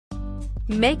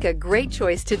Make a great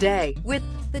choice today with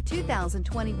the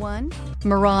 2021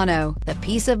 Murano. The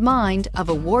peace of mind of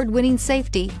award-winning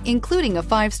safety, including a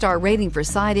 5-star rating for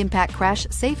side impact crash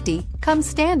safety, comes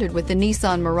standard with the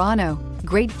Nissan Murano.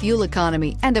 Great fuel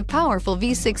economy and a powerful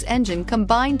V6 engine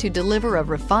combine to deliver a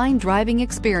refined driving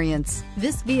experience.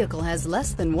 This vehicle has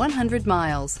less than 100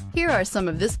 miles. Here are some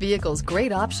of this vehicle's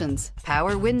great options: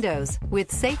 power windows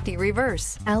with safety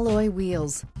reverse, alloy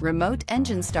wheels, remote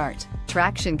engine start,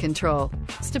 traction control,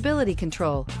 stability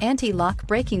control, anti-lock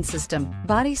braking system,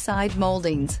 body side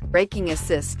moldings, braking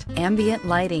assist, ambient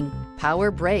lighting, power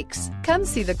brakes. Come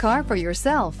see the car for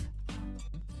yourself.